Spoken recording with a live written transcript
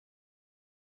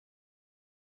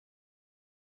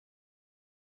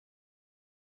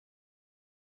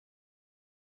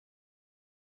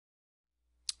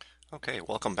Okay,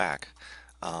 welcome back.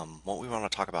 What we want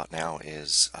to talk about now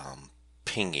is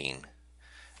pinging,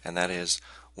 and that is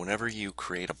whenever you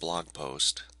create a blog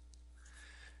post,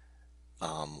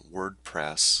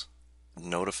 WordPress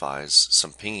notifies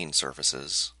some pinging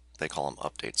services, they call them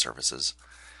update services,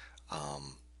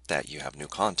 that you have new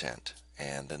content.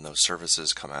 And then those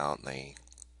services come out and they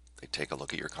take a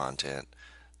look at your content,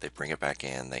 they bring it back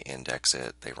in, they index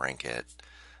it, they rank it.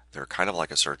 They're kind of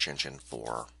like a search engine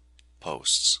for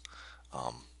posts.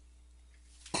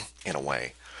 In a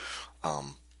way.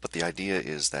 But the idea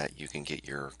is that you can get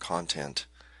your content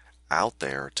out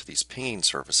there to these pinging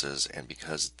services, and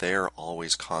because they're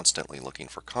always constantly looking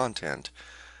for content,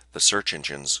 the search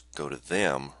engines go to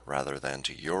them rather than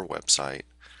to your website,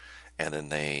 and then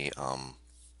they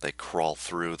crawl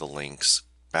through the links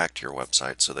back to your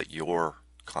website so that your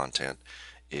content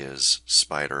is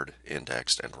spidered,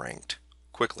 indexed, and ranked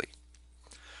quickly.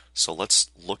 So let's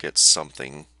look at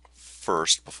something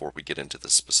first before we get into the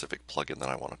specific plugin that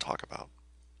I want to talk about.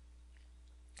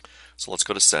 So let's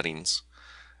go to settings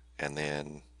and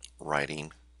then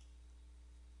writing.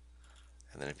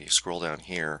 And then if you scroll down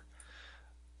here,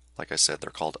 like I said, they're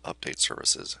called update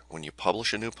services. When you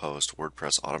publish a new post,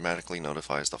 WordPress automatically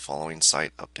notifies the following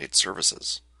site update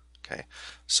services. Okay,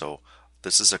 so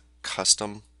this is a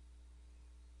custom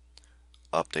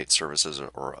update services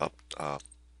or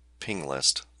ping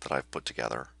list that I've put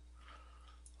together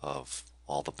of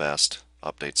all the best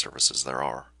update services there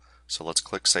are. So let's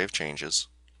click Save Changes,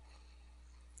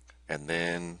 and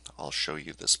then I'll show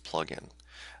you this plugin.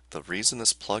 The reason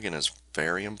this plugin is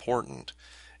very important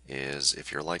is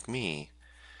if you're like me,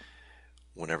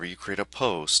 whenever you create a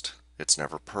post, it's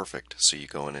never perfect. So you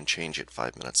go in and change it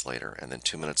 5 minutes later, and then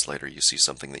 2 minutes later you see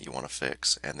something that you want to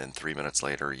fix, and then 3 minutes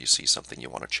later you see something you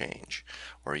want to change,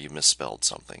 or you misspelled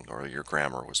something, or your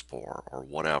grammar was poor, or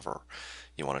whatever.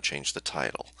 You want to change the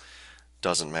title.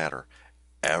 Doesn't matter.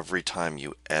 Every time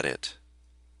you edit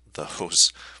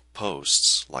those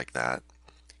posts like that,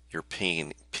 you're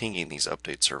pinging these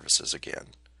update services again.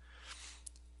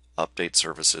 Update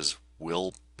services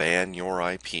will ban your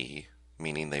IP,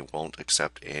 meaning they won't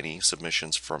accept any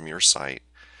submissions from your site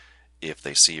if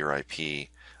they see your IP,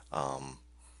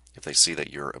 if they see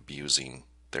that you're abusing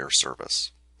their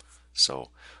service. So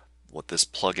what this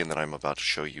plugin that I'm about to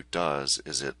show you does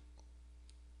is it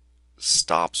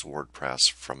stops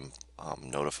WordPress from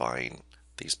notifying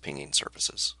these pinging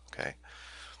services. Okay,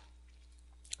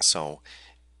 so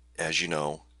as you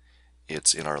know,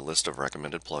 it's in our list of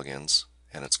recommended plugins,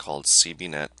 and it's called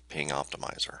CBNet Ping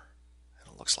Optimizer,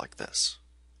 and it looks like this.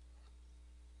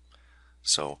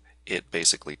 So it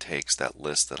basically takes that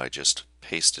list that I just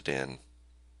pasted in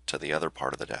to the other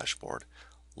part of the dashboard,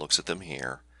 looks at them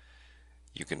here.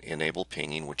 You can enable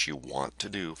pinging, which you want to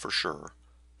do for sure,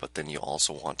 but then you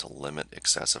also want to limit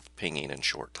excessive pinging in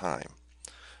short time.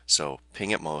 So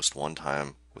ping at most one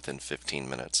time within 15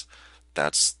 minutes.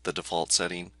 That's the default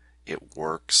setting. It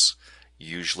works.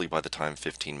 Usually by the time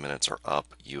 15 minutes are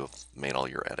up, you have made all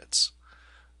your edits.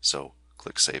 So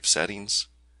click Save Settings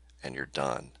and you're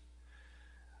done.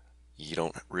 You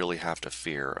don't really have to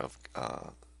fear of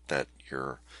that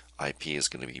your IP is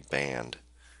going to be banned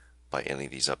by any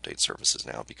of these update services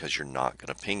now, because you're not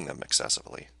going to ping them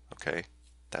excessively. Okay?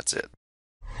 That's it.